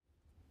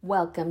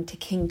Welcome to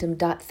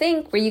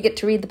Kingdom.Think, where you get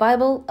to read the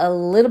Bible a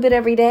little bit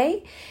every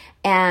day,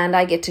 and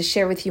I get to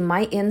share with you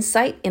my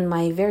insight in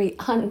my very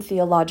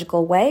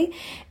untheological way,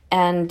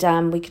 and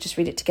we could just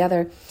read it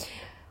together.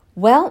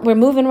 Well, we're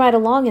moving right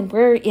along, and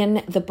we're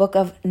in the book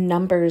of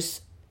Numbers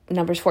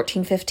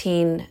 14,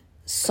 15,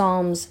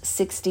 Psalms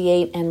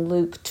 68, and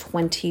Luke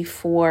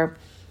 24.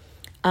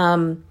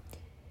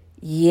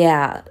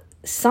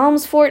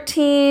 Psalms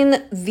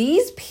 14,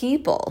 these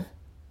people,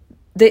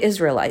 the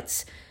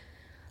Israelites,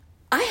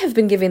 I have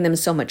been giving them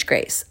so much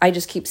grace. I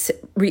just keep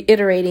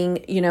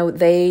reiterating,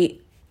 they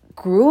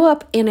grew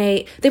up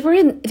they were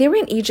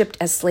in Egypt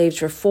as slaves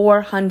for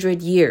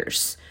 400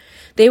 years.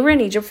 They were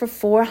in Egypt for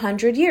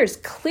 400 years.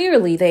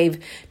 Clearly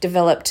they've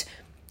developed,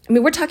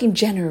 we're talking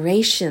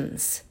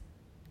generations,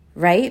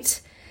 right?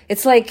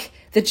 It's like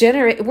the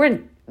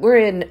generation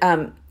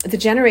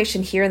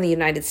here in the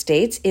United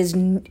States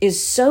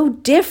is so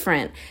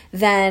different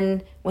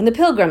than when the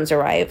Pilgrims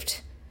arrived.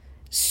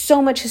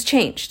 So much has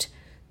changed.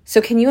 So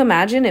can you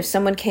imagine if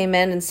someone came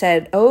in and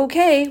said,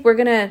 okay, we're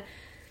going to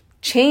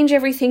change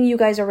everything you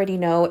guys already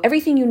know.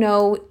 Everything you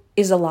know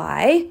is a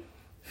lie.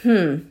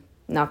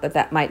 Not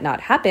that might not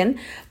happen,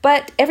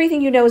 but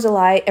everything you know is a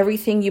lie.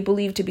 Everything you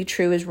believe to be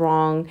true is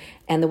wrong.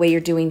 And the way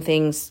you're doing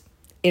things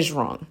is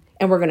wrong.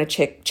 And we're going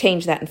to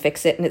change that and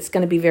fix it. And it's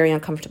going to be very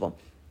uncomfortable.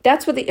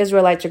 That's what the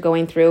Israelites are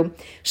going through.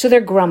 So they're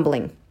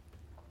grumbling.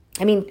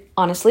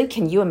 Honestly,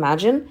 can you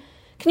imagine?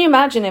 Can you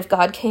imagine if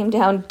God came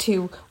down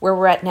to where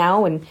we're at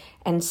now and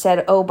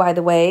said, oh, by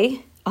the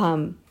way,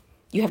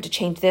 you have to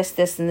change this,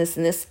 this, and this,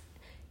 and this?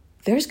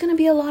 There's going to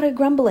be a lot of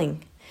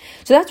grumbling.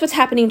 So that's what's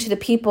happening to the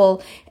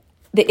people,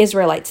 the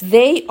Israelites.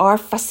 They are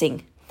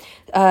fussing.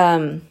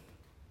 Oh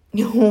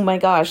my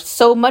gosh,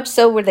 so much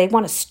so where they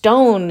want to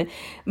stone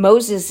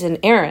Moses and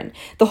Aaron.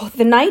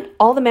 The night,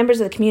 all the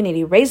members of the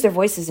community raised their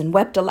voices and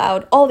wept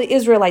aloud. All the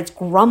Israelites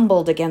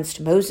grumbled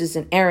against Moses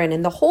and Aaron,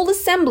 and the whole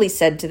assembly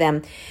said to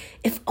them,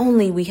 if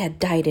only we had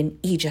died in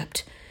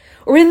Egypt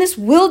or in this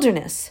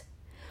wilderness.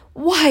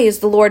 Why is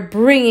the Lord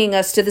bringing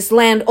us to this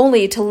land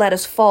only to let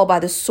us fall by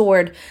the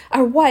sword?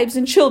 Our wives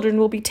and children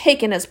will be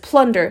taken as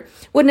plunder.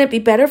 Wouldn't it be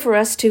better for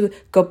us to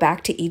go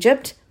back to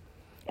Egypt?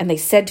 And they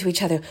said to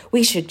each other,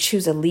 we should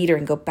choose a leader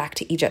and go back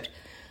to Egypt.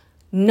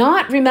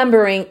 Not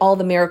remembering all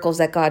the miracles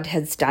that God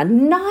has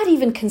done, not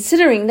even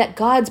considering that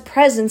God's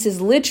presence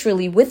is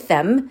literally with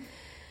them.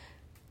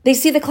 They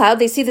see the cloud,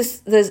 they see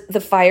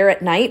the fire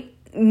at night,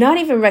 not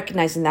even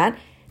recognizing that.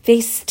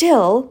 They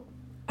still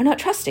are not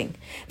trusting.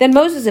 Then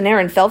Moses and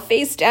Aaron fell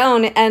face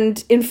down,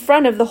 and in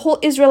front of the whole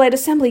Israelite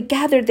assembly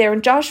gathered there,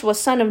 and Joshua,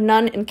 son of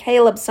Nun, and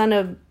Caleb, son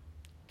of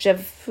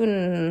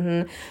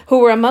Jephunneh, who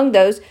were among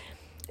those,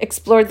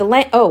 explored the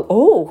land.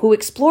 Who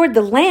explored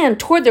the land,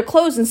 toward their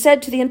clothes, and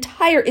said to the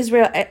entire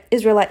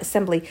Israelite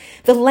assembly,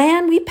 the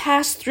land we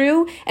passed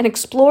through and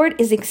explored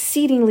is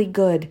exceedingly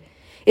good.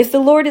 If the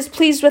Lord is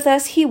pleased with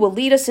us, he will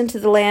lead us into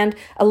the land,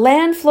 a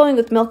land flowing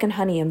with milk and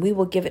honey, and he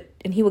will give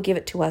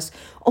it to us.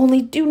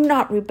 Only do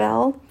not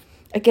rebel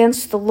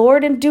against the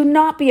Lord, and do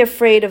not be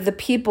afraid of the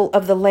people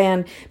of the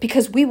land,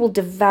 because we will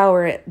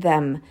devour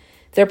them.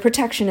 Their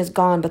protection is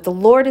gone, but the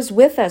Lord is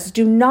with us.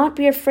 Do not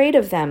be afraid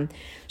of them.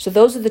 So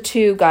those are the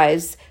two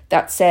guys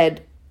that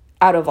said,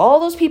 out of all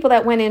those people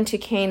that went into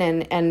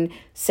Canaan and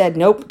said,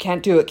 nope,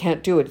 can't do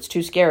it, it's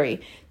too scary.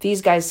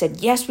 These guys said,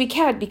 yes, we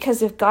can,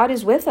 because if God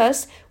is with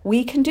us,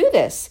 we can do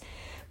this.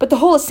 But the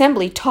whole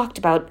assembly talked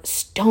about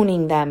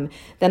stoning them.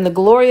 Then the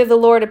glory of the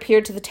Lord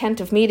appeared to the tent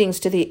of meetings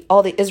to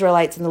all the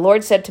Israelites. And the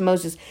Lord said to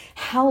Moses,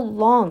 how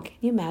long, can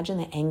you imagine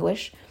the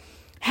anguish?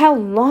 How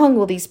long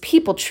will these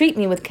people treat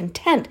me with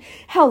contempt?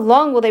 How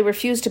long will they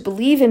refuse to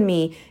believe in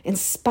me? In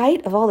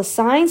spite of all the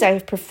signs I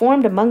have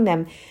performed among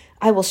them,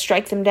 I will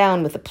strike them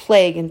down with a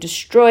plague and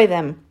destroy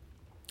them.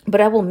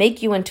 But I will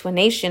make you into a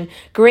nation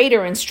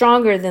greater and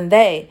stronger than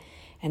they.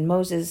 And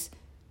Moses,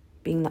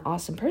 being the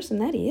awesome person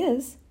that he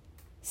is,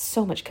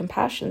 so much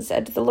compassion,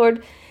 said to the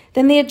Lord,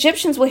 then the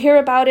Egyptians will hear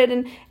about it,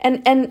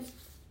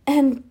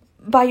 and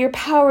by your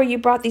power you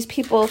brought these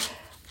people.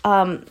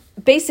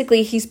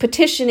 Basically, he's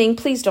petitioning,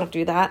 please don't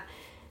do that.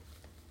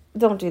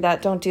 Don't do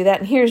that.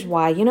 And here's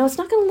why. It's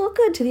not going to look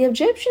good to the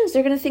Egyptians.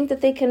 They're going to think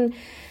that they can,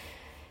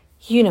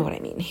 you know what I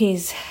mean.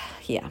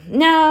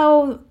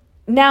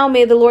 Now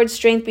may the Lord's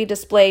strength be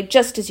displayed,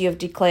 just as you have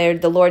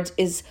declared. The Lord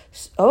is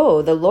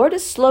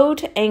slow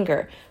to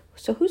anger.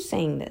 So who's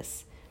saying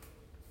this?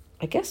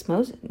 I guess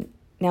Moses.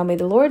 Now may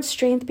the Lord's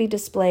strength be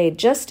displayed,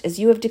 just as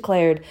you have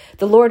declared.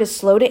 The Lord is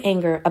slow to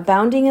anger,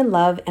 abounding in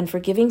love, and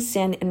forgiving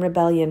sin and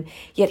rebellion.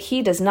 Yet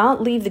he does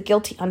not leave the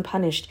guilty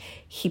unpunished.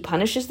 He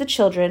punishes the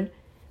children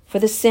for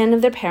the sin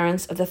of their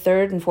parents of the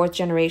third and fourth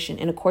generation,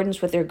 in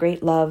accordance with your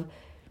great love.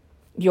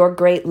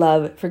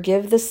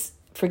 Forgive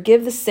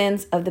the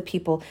sins of the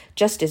people,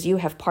 just as you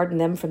have pardoned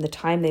them from the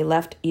time they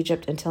left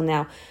Egypt until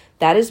now.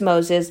 That is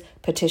Moses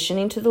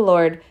petitioning to the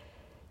Lord.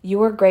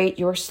 You are great.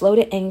 You are slow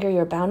to anger.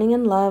 You're abounding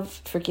in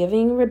love,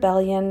 forgiving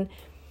rebellion.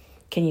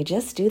 Can you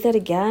just do that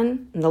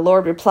again? And the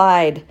Lord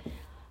replied,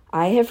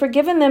 I have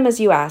forgiven them as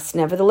you asked.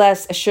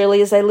 Nevertheless, as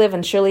surely as I live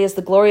and surely as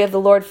the glory of the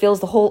Lord fills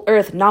the whole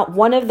earth, not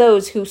one of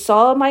those who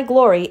saw my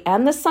glory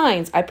and the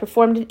signs I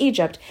performed in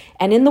Egypt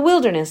and in the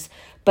wilderness,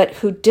 but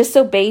who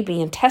disobeyed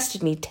me and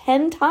tested me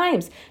 10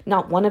 times,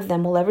 not one of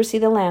them will ever see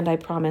the land I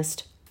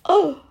promised.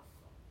 Oh!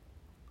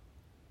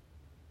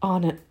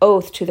 On an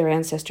oath to their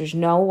ancestors,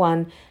 no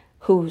one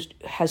who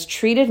has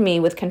treated me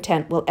with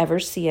contempt will ever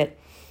see it.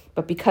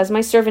 But because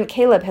my servant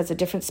Caleb has a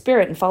different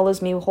spirit and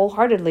follows me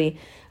wholeheartedly,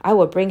 I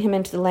will bring him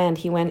into the land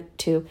he went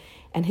to,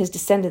 and his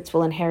descendants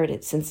will inherit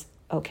it.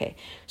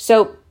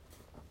 So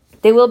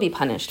they will be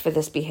punished for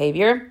this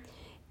behavior.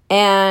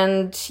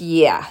 And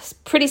yeah, it's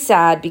pretty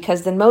sad,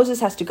 because then Moses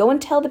has to go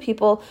and tell the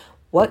people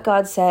what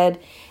God said,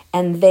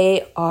 and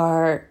they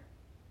are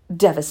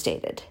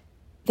devastated.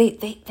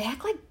 They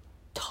act like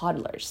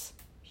toddlers,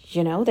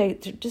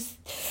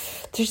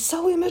 they're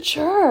so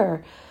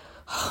immature.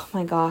 Oh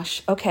my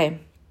gosh. Okay.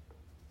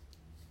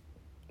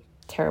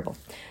 Terrible.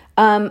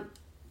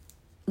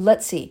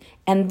 Let's see.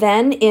 And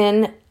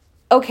then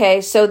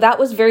so that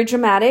was very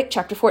dramatic.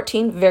 Chapter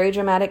 14, very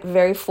dramatic,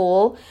 very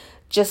full.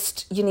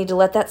 You need to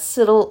let that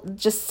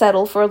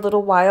settle for a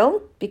little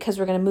while, because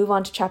we're going to move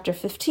on to chapter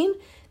 15.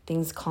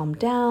 Things calm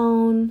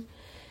down.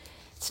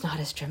 It's not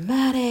as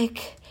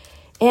dramatic.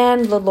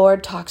 And the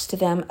Lord talks to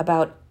them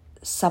about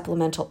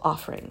supplemental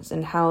offerings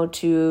and how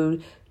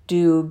to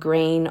do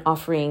grain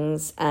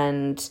offerings,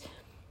 and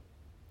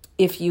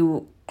if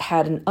you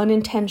had an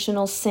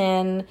unintentional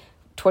sin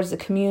towards the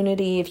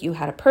community, if you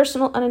had a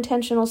personal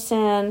unintentional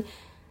sin,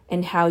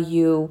 and how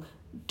you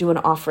do an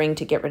offering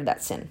to get rid of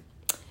that sin.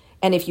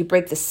 And if you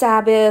break the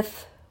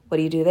Sabbath, what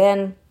do you do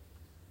then?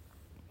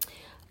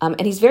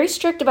 And he's very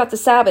strict about the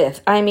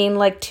Sabbath. I mean,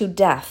 like to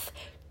death.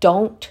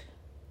 Don't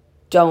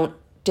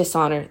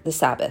dishonor the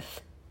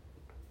Sabbath.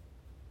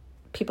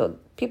 People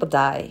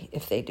die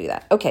if they do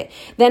that. Okay.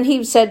 Then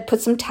he said,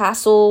 put some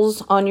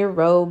tassels on your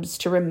robes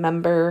to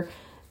remember,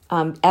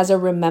 as a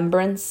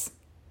remembrance.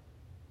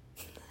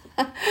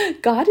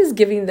 God is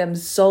giving them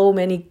so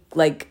many,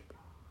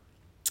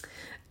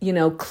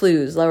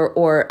 clues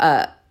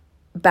or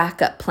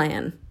backup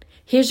plan.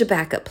 Here's your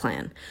backup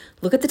plan.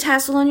 Look at the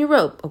tassel on your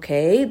robe.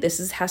 Okay.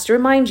 Has to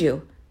remind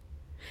you.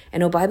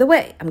 And oh, by the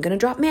way, I'm going to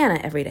drop manna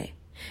every day.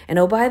 And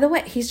oh, by the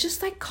way, he's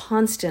just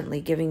constantly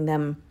giving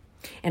them.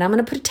 And I'm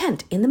going to put a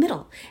tent in the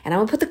middle. And I'm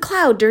going to put the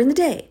cloud during the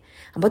day.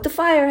 I'm going to put the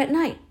fire at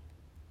night.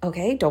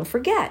 Okay, don't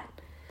forget.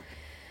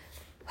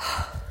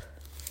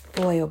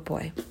 Boy, oh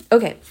boy.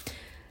 Okay.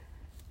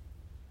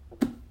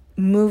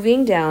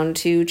 Moving down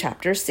to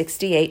chapter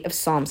 68 of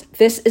Psalms.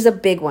 This is a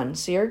big one.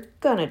 So you're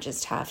going to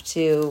just have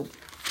to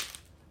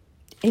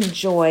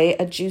enjoy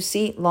a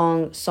juicy,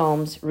 long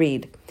Psalms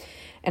read.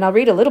 And I'll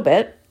read a little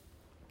bit.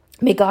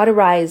 May God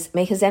arise.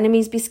 May his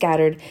enemies be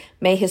scattered.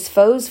 May his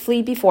foes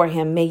flee before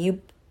him. May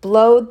you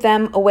blow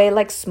them away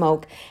like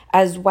smoke,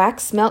 as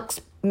wax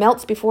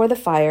melts before the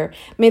fire.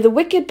 May the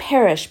wicked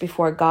perish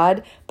before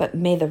God, but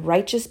may the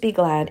righteous be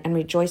glad and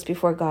rejoice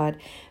before God.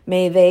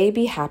 May they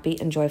be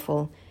happy and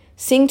joyful.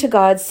 Sing to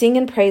God, sing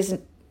in praise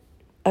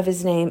of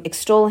his name.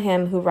 Extol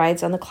him who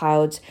rides on the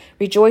clouds.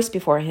 Rejoice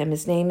before him.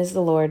 His name is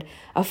the Lord.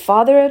 A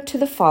father to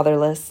the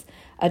fatherless,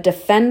 a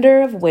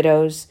defender of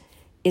widows,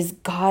 is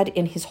God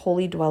in his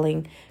holy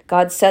dwelling.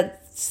 God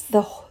sets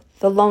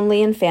the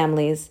lonely in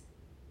families.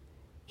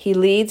 He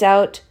leads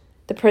out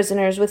the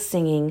prisoners with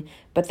singing,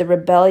 but the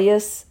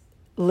rebellious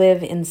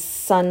live in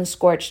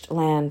sun-scorched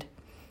land.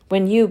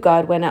 When you,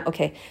 God, went out.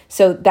 Okay,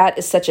 so that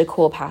is such a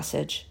cool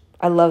passage.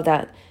 I love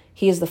that.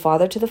 He is the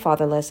father to the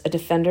fatherless, a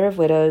defender of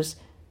widows.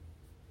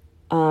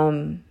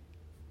 God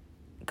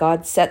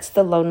sets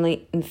the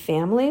lonely in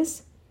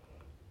families.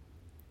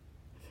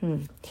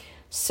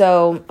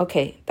 So,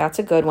 okay, that's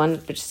a good one.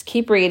 But just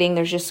keep reading.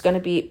 There's just going to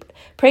be,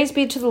 praise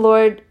be to the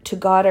Lord, to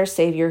God our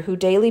Savior, who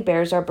daily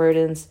bears our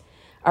burdens.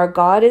 Our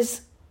God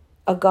is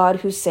a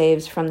God who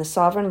saves. From the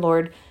sovereign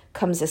Lord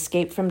comes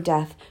escape from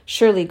death.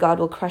 Surely God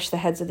will crush the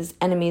heads of his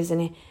enemies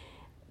and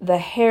the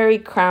hairy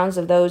crowns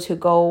of those who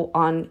go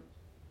on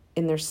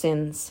in their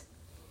sins.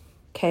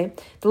 Okay.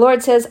 The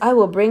Lord says, I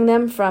will bring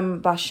them from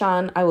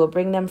Bashan. I will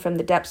bring them from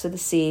the depths of the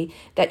sea,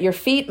 that your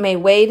feet may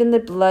wade in the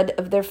blood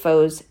of their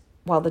foes,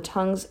 while the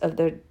tongues of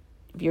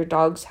your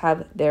dogs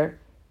have their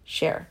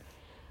share.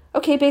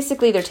 Okay.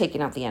 Basically, they're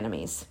taking out the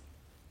enemies.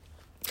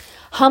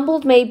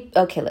 Humbled may,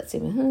 okay, let's see.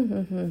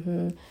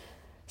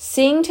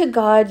 Sing to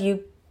God,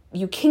 you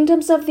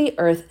kingdoms of the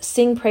earth,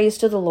 sing praise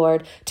to the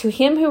Lord, to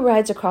him who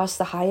rides across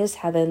the highest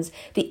heavens,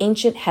 the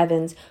ancient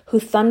heavens, who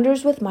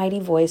thunders with mighty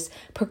voice,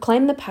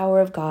 proclaim the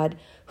power of God,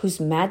 whose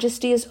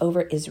majesty is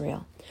over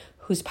Israel,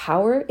 whose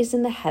power is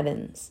in the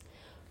heavens.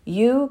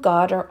 You,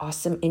 God, are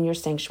awesome in your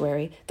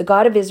sanctuary. The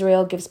God of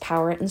Israel gives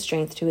power and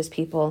strength to his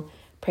people.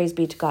 Praise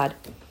be to God.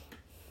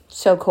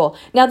 So cool.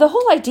 Now, the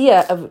whole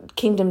idea of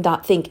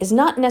Kingdom.Think is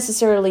not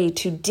necessarily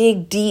to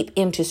dig deep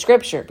into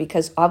scripture,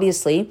 because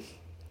obviously,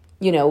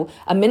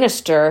 a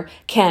minister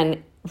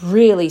can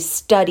really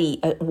study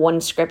one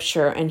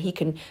scripture, and he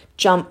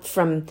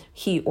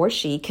or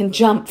she can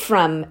jump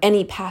from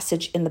any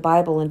passage in the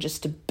Bible and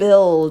just to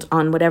build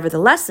on whatever the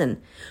lesson.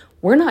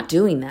 We're not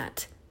doing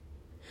that.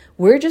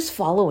 We're just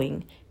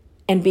following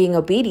and being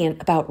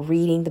obedient about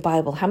reading the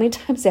Bible. How many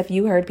times have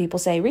you heard people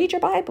say, read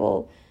your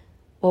Bible?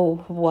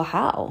 Well,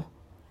 how?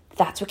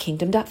 That's what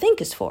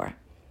Kingdom.Think is for.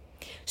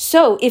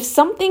 So if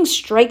something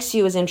strikes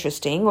you as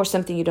interesting or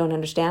something you don't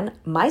understand,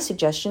 my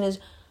suggestion is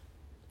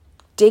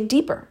dig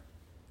deeper.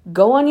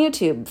 Go on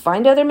YouTube,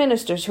 find other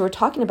ministers who are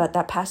talking about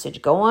that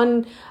passage. Go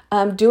on,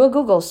 do a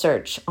Google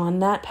search on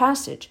that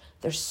passage.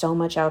 There's so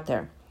much out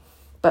there.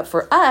 But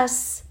for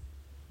us,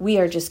 we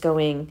are just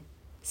going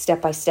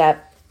step by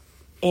step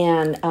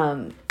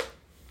and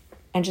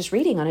just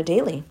reading on a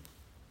daily.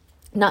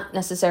 Not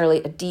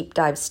necessarily a deep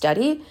dive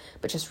study,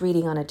 but just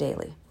reading on a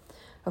daily.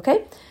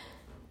 Okay?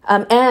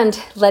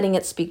 And letting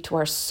it speak to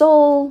our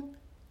soul.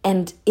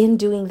 And in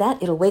doing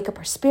that, it'll wake up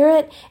our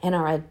spirit and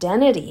our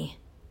identity.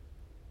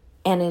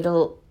 And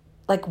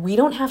we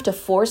don't have to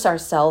force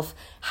ourselves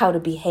how to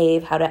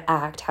behave, how to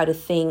act, how to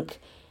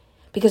think.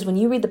 Because when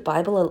you read the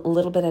Bible a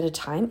little bit at a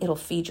time, it'll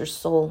feed your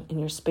soul and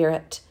your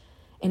spirit.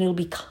 And it'll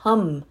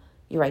become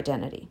your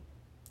identity.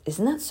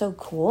 Isn't that so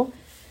cool?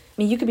 I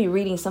mean, you could be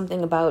reading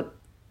something about,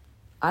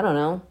 I don't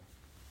know,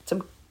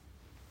 some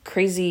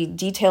crazy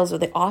details of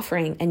the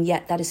offering, and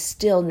yet that is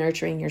still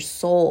nurturing your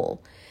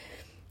soul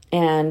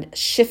and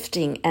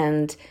shifting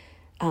and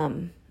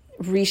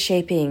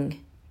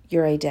reshaping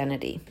your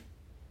identity.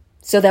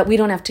 So that we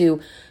don't have to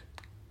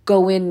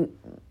go in,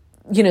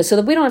 so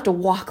that we don't have to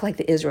walk like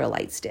the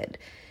Israelites did.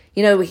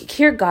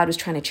 Here God was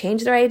trying to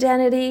change their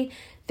identity.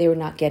 They were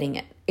not getting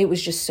it. It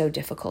was just so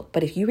difficult.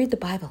 But if you read the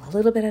Bible a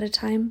little bit at a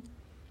time,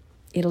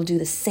 it'll do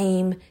the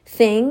same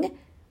thing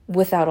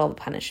without all the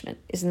punishment.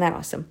 Isn't that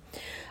awesome?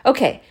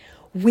 Okay,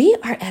 we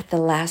are at the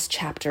last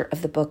chapter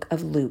of the book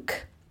of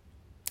Luke.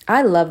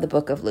 I love the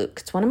book of Luke.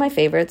 It's one of my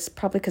favorites,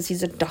 probably because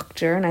he's a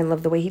doctor and I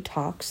love the way he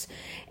talks.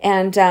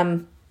 And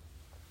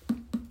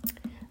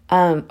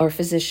or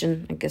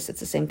physician, I guess it's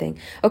the same thing.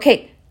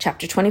 Okay,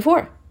 chapter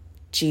 24.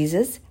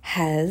 Jesus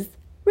has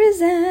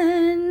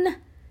risen.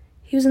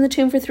 He was in the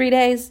tomb for 3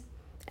 days.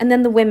 And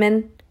then the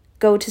women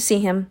go to see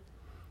him.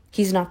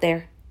 He's not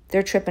there.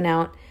 They're tripping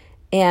out.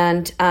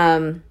 And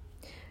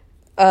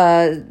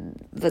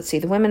let's see,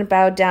 the women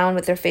bowed down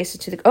with their faces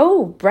to the...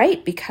 Oh,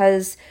 right,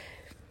 because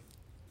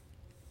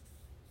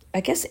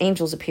I guess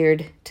angels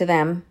appeared to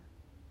them.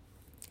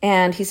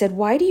 And he said,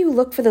 why do you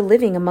look for the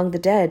living among the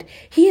dead?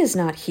 He is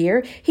not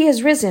here. He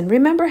has risen.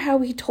 Remember how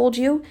he told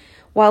you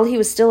while he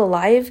was still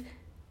alive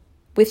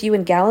with you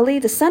in Galilee?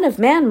 The Son of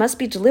Man must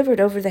be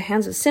delivered over the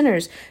hands of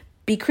sinners,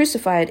 be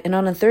crucified, and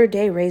on the third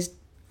day raised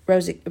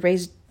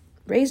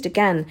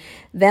again.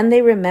 Then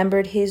they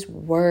remembered his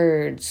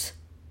words.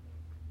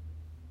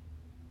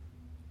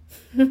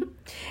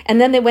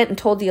 And then they went and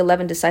told the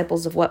 11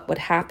 disciples of what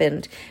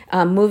happened.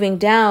 Moving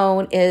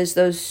down is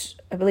those...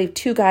 I believe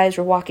 2 guys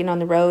were walking on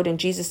the road and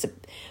Jesus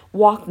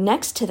walked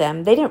next to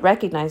them. They didn't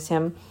recognize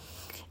him.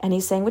 And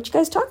he's saying, what you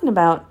guys talking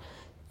about?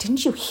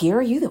 Didn't you hear?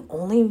 Are you the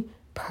only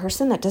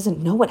person that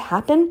doesn't know what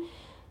happened?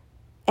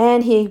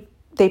 And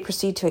they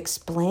proceed to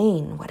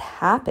explain what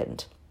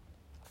happened.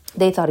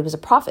 They thought he was a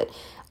prophet.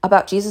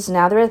 About Jesus of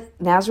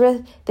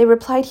Nazareth, they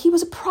replied, he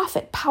was a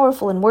prophet,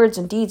 powerful in words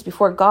and deeds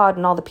before God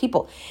and all the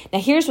people. Now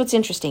here's what's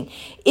interesting.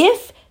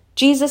 If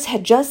Jesus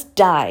had just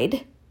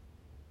died,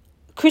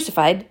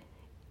 crucified,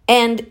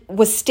 and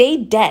was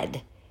stayed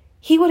dead,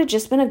 he would have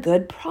just been a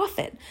good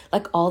prophet,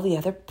 like all the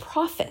other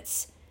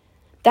prophets.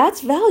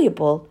 That's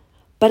valuable,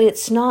 but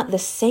it's not the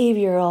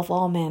savior of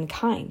all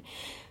mankind.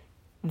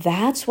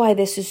 That's why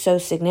this is so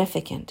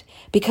significant,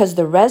 because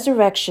the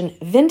resurrection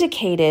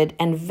vindicated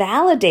and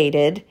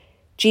validated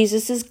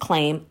Jesus'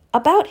 claim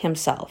about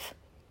himself,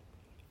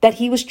 that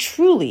he was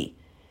truly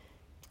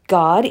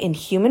God in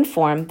human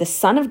form, the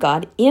Son of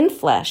God in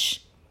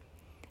flesh,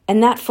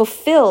 and that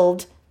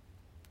fulfilled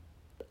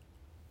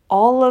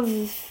all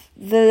of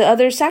the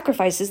other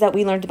sacrifices that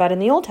we learned about in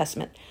the Old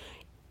Testament.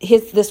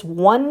 This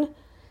one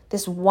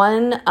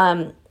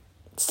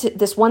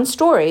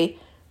story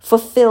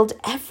fulfilled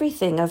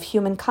everything of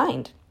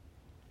humankind.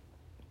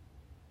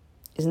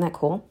 Isn't that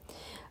cool?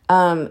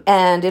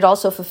 And it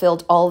also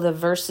fulfilled all the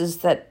verses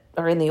that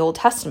are in the Old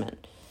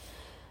Testament,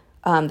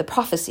 the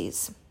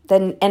prophecies.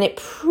 And it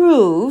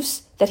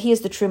proves that he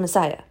is the true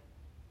Messiah.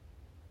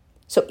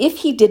 So if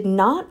he did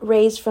not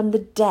raise from the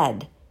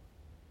dead,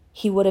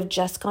 he would have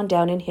just gone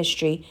down in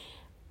history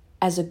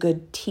as a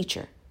good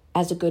teacher,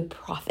 as a good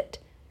prophet.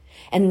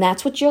 And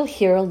that's what you'll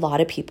hear a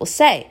lot of people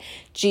say.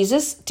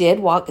 Jesus did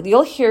walk.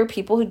 You'll hear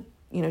people who,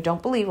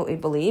 don't believe what we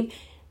believe.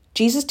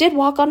 Jesus did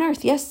walk on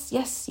earth. Yes,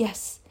 yes,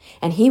 yes.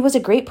 And he was a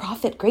great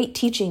prophet, great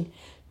teaching,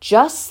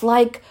 just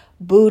like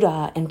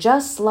Buddha and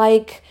just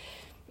like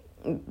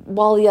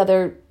all the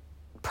other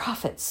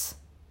prophets.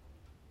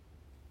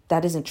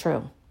 That isn't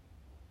true.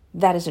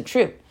 That isn't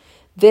true.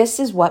 This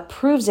is what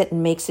proves it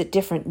and makes it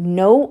different.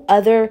 No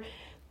other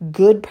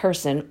good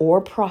person or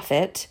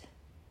prophet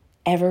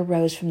ever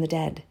rose from the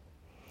dead.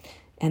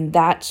 And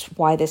that's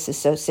why this is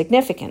so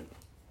significant.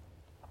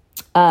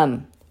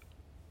 What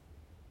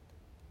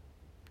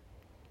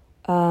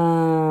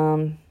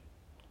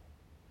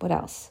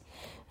else?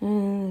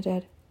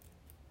 Dead.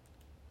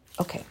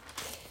 Okay.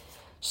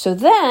 So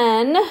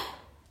then,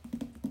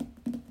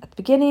 at the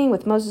beginning,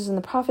 with Moses and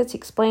the prophets, he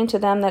explained to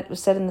them that it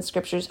was said in the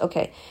scriptures.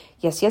 Okay,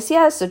 yes.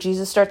 So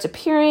Jesus starts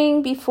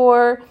appearing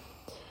before.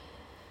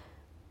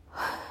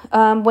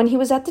 When he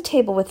was at the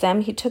table with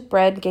them, he took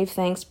bread, gave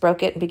thanks,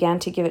 broke it, and began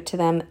to give it to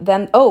them.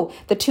 Then,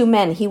 the two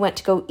men, he went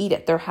to go eat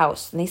at their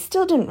house, and they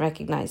still didn't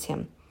recognize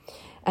him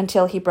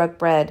until he broke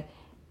bread.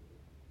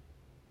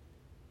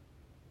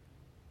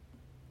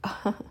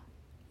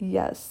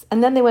 Yes.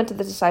 And then they went to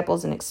the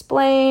disciples and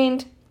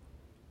explained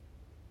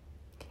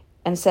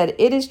and said,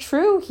 "It is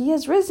true, he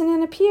has risen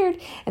and appeared."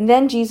 And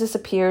then Jesus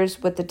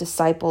appears with the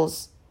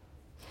disciples.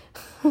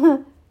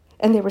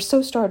 And they were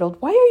so startled.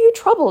 "Why are you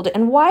troubled?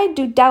 And why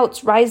do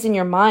doubts rise in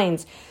your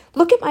minds?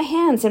 Look at my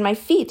hands and my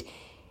feet.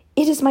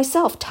 It is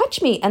myself.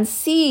 Touch me and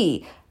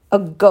see. A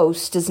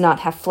ghost does not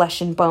have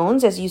flesh and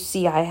bones, as you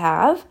see I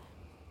have."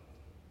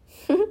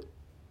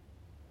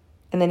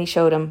 And then he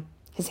showed him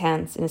his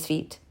hands and his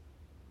feet.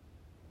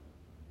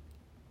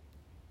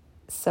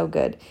 So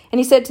good. And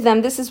he said to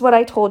them, "This is what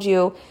I told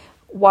you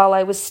while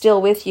I was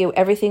still with you.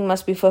 Everything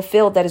must be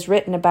fulfilled that is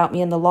written about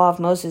me in the law of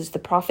Moses, the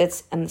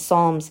prophets, and the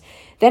Psalms."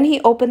 Then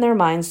he opened their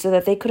minds so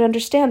that they could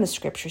understand the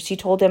scriptures. He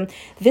told them,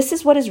 "This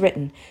is what is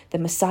written. The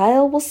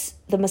Messiah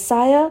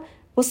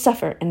will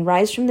suffer and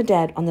rise from the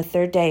dead on the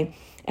third day,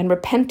 and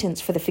repentance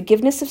for the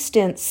forgiveness of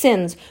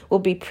sins will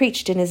be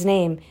preached in his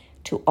name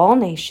to all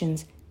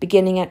nations,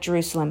 beginning at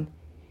Jerusalem.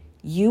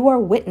 You are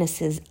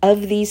witnesses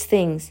of these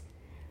things.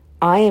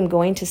 I am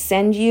going to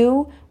send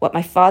you what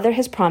my Father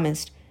has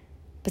promised,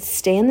 but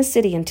stay in the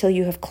city until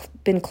you have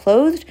been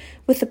clothed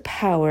with the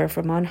power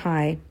from on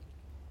high."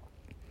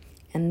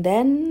 And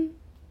then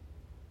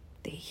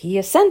he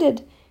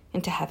ascended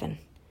into heaven.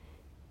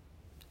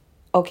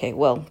 Okay,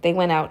 well, they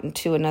went out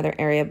into another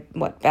area,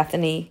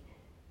 Bethany?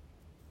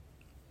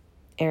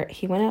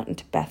 He went out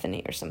into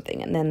Bethany or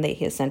something, and then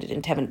he ascended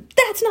into heaven.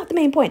 That's not the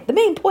main point. The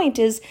main point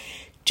is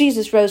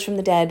Jesus rose from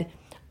the dead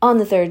on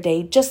the third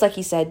day, just like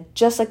he said,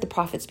 just like the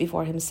prophets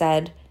before him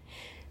said.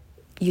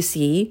 You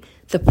see,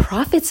 the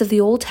prophets of the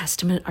Old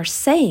Testament are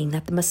saying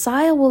that the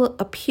Messiah will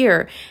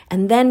appear,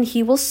 and then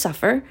he will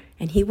suffer,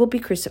 and he will be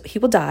crucified. He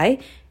will die,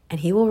 and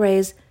he will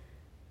rise.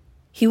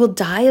 He will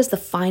die as the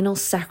final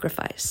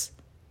sacrifice,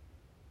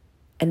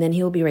 and then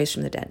he will be raised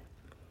from the dead.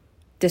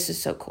 This is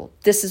so cool.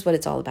 This is what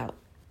it's all about.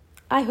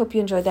 I hope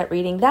you enjoyed that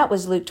reading. That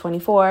was Luke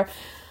 24,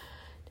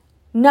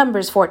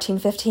 Numbers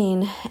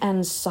 14:15,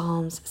 and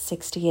Psalms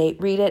 68.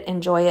 Read it,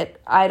 enjoy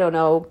it. I don't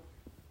know.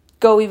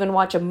 Go even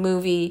watch a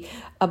movie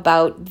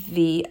about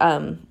the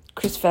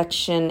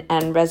crucifixion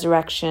and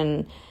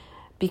resurrection,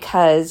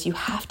 because you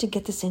have to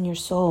get this in your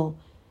soul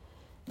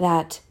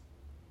that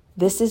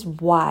this is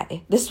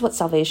what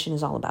salvation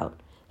is all about.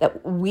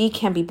 That we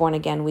can be born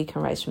again, we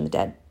can rise from the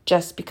dead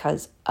just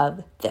because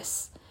of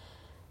this.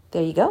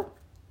 There you go.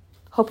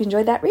 Hope you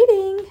enjoyed that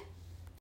reading.